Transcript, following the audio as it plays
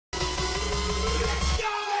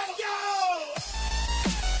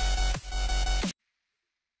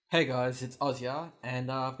Hey guys, it's ausyarr,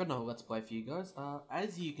 and I've got another Let's Play for you guys.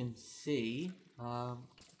 As you can see,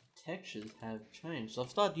 textures have changed. So I've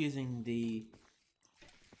started using the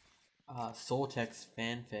Sortex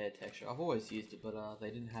Fanfare texture. I've always used it, but they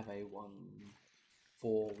didn't have a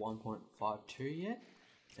 1.52 yet,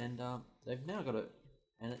 and they've now got it,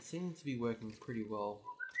 and it seems to be working pretty well.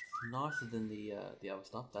 It's nicer than the other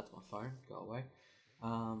stuff. That's my phone. Go away.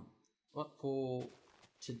 But for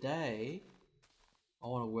today, I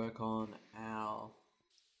want to work on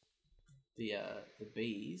the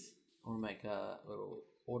bees. I want to make a little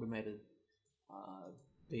automated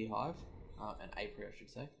beehive, an apiary I should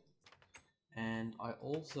say. And I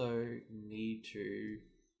also need to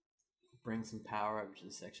bring some power over to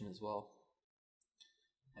this section as well.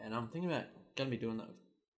 And I'm thinking about going to be doing that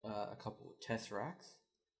with a couple of tesseracts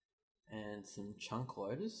and some chunk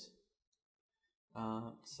loaders.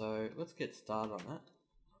 So let's get started on that.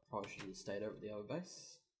 Probably should have stayed over at the other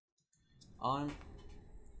base. I'm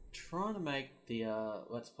trying to make the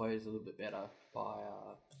Let's Plays a little bit better by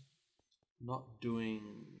not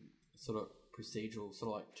doing sort of procedural, sort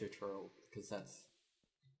of like tutorial, because that's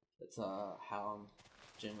how I'm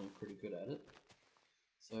generally pretty good at it.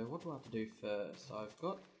 So what do I have to do first? I've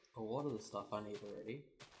got a lot of the stuff I need already.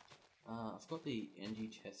 I've got the NG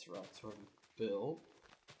tesseracts already built,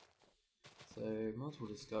 so might as well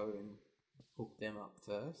just go and hook them up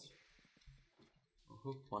first. I'll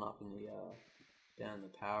hook one up in the down in the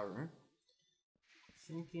power room.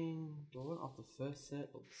 Thinking, do I want off the first set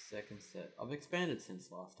or the second set? I've expanded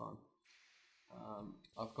since last time.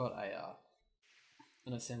 I've got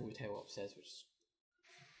an assembly table upstairs which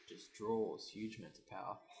just draws huge amounts of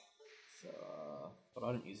power. So, but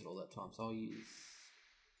I don't use it all that time, so I'll use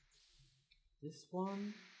this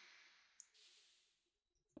one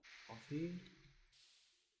off here.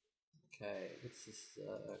 Okay, let's just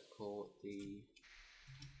call it the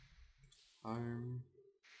home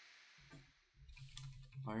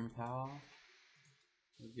power.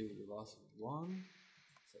 I'll give you the last one.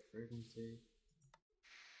 Set frequency.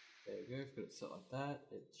 There we go. I've got it set like that.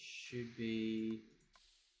 It should be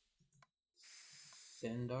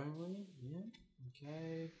send only. Yeah.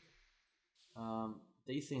 Okay.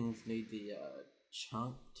 These things need the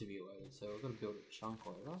chunk to be loaded, so we've got to build a chunk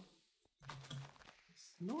loader.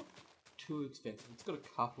 It's not too expensive. It's got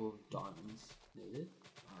a couple of diamonds needed.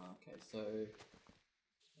 Okay, so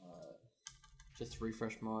just to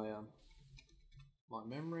refresh my my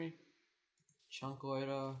memory, chunk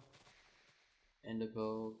loader, ender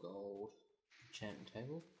pearl, gold, enchantment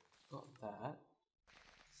table. Got that.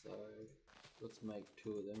 So let's make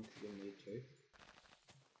two of them because we need two.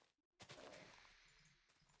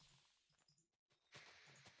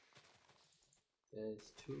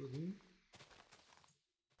 There's two of them.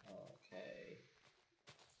 Okay.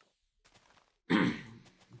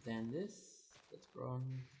 Then this, let's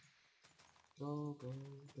run gold,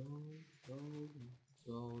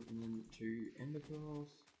 and then two ender pearls,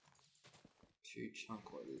 two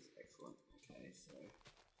chunk loaders. Excellent. Okay, so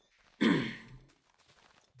I'm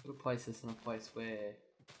gonna place this in a place where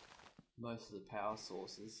most of the power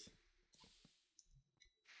sources,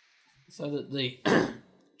 so that the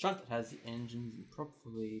chunk that has the engines and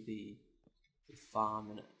probably the farm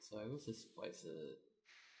in it. So let's just place it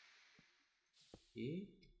here.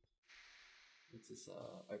 Let's just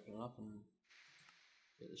open it up and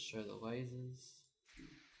get to show the lasers.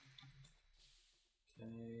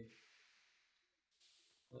 Okay.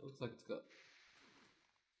 That looks like it's got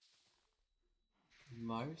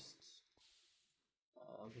most.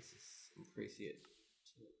 Let's just increase it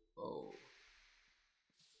to,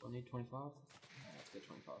 do I need 25? Let's go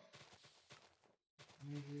 25.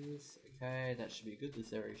 Okay, that should be good.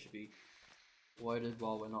 This area should be loaded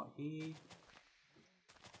while we're not here.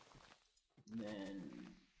 And then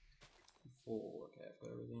 4, okay, I've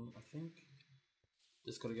got everything, I think.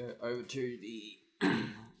 Just gotta go over to the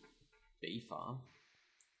bee farm.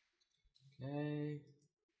 Okay,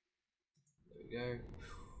 there we go.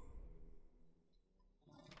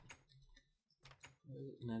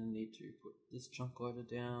 And then I need to put this chunk loader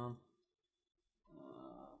down.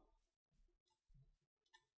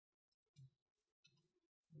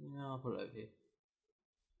 I'll put it over here.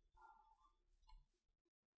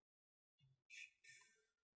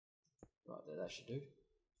 Right there, that should do.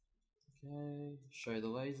 Okay, show the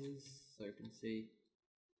lasers so you can see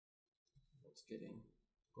what's getting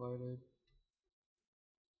loaded.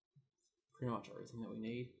 Pretty much everything that we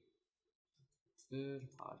need. It's good.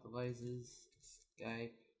 Hide the lasers.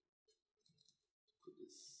 Escape. Put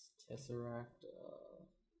this tesseract.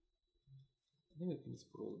 I think we can just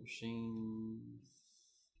put all the machines.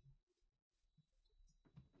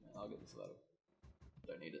 I'll get this loaded.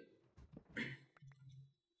 Don't need it.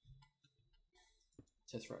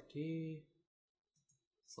 Tesseract here.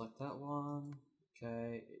 Select that one.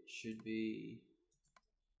 Okay, it should be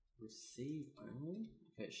receive only.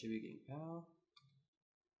 Okay, it should be getting power.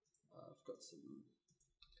 I've got some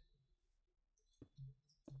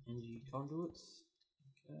energy conduits.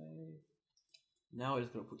 Okay. Now we're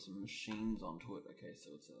just gonna put some machines onto it. Okay,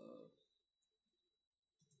 so it's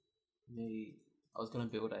I was gonna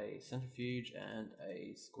build a centrifuge and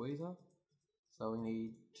a squeezer. So we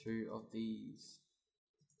need 2 of these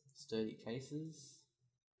sturdy cases.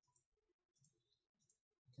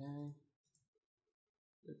 Okay.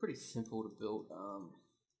 They're pretty simple to build.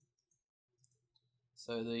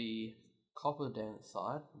 So the copper down the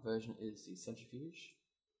side version is the centrifuge,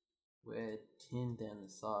 where tin down the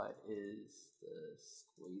side is the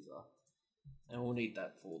squeezer, and we'll need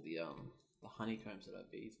that for the honeycombs that our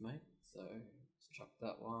bees make. So let's chuck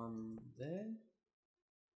that one there.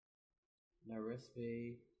 No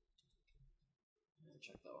recipe.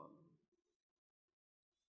 Chuck that one.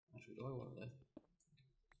 Actually, do I want it there?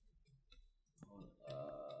 I want it,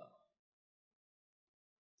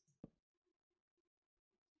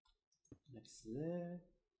 next to there.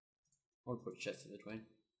 I want to put chests in between.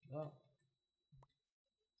 Oh.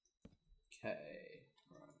 Okay.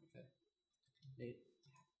 Alright, okay.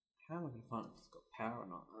 How am I going to find if it's got power or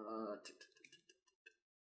not?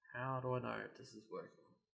 How do I know if this is working?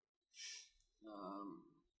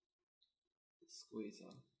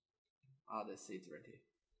 Squeezer. There's seeds around here.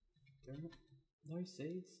 No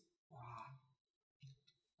seeds?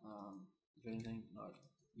 You got anything? No.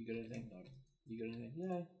 You got anything? No. You got anything?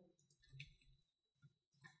 Yeah.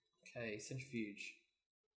 Okay, centrifuge.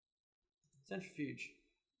 Centrifuge.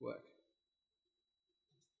 Work.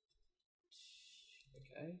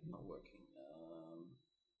 Okay, not working.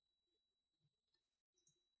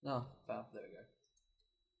 No, power. There we go.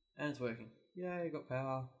 And it's working. Yay, got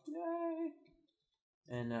power. Yay!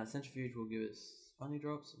 And centrifuge will give us honey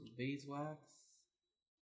drops and beeswax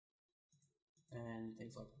and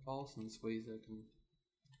things like pulse, and the squeezer can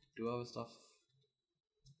do other stuff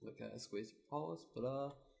like squeeze pulse. But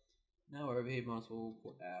now we're over here, might as well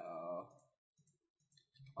put our.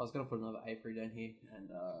 I was gonna put another apiary down here, and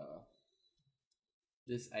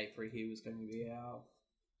this apiary here was going to be our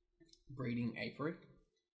breeding apiary.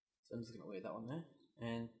 So I'm just gonna leave that one there.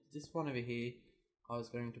 And this one over here, I was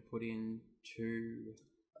going to put in 2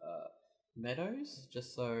 meadows,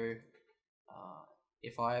 just so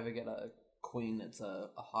if I ever get a queen that's a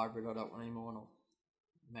hybrid I don't want anymore, and I'll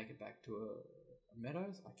make it back to a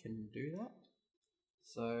meadows, I can do that.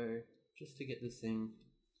 So just to get this thing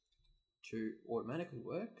to automatically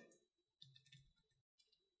work,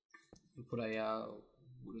 we put a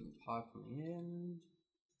wooden pipe on the end.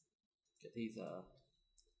 Get these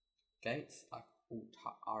gates,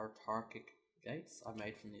 autarkic gates I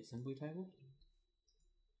made from the assembly table.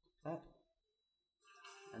 Like that.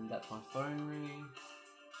 And that's my phone ringing.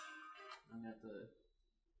 I'm gonna have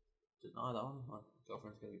to deny that one. My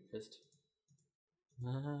girlfriend's gonna be pissed.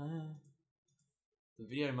 The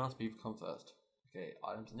video must come first. Okay,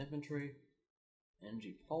 items and inventory,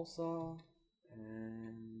 energy pulsar,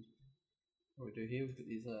 and what we do here, we've got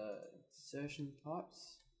these insertion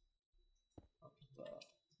pipes up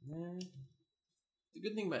there. The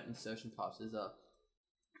good thing about insertion pipes is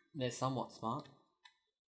they're somewhat smart,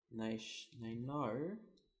 and they know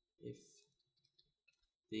if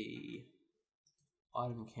the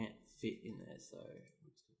item can't fit in there. So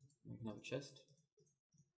let's make another chest.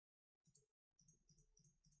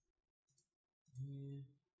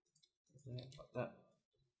 Like that,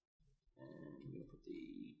 and we're gonna put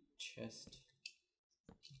the chest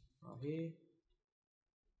right here.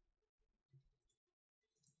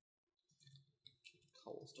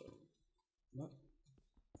 Cobblestone. No,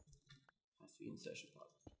 that's the insertion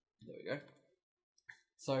pipe. There we go.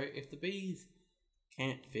 So if the bees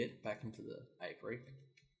can't fit back into the apiary,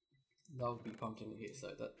 they'll be pumped into here.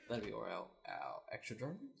 So that'll be all our extra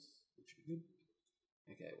drones, which is good.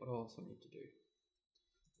 Okay, what else I need to do?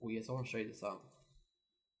 Oh yes, I want to show you this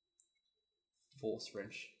force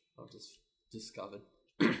wrench I've just discovered.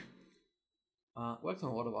 Works on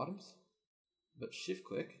a lot of items, but shift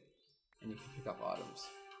click and you can pick up items.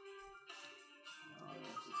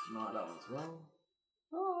 Just deny that one as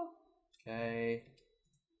well. Okay,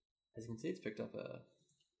 as you can see, it's picked up a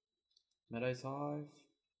meadows hive,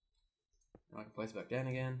 and I can place it back down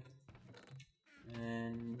again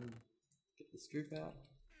and get the scoop out.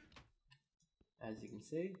 As you can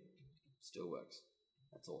see, still works.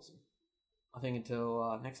 That's awesome. I think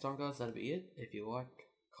until next time, guys, that'll be it. If you like,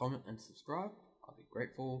 comment and subscribe, I'll be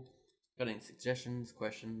grateful. Got any suggestions,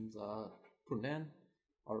 questions, put them down.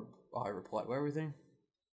 I reply to everything.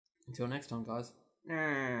 Until next time, guys.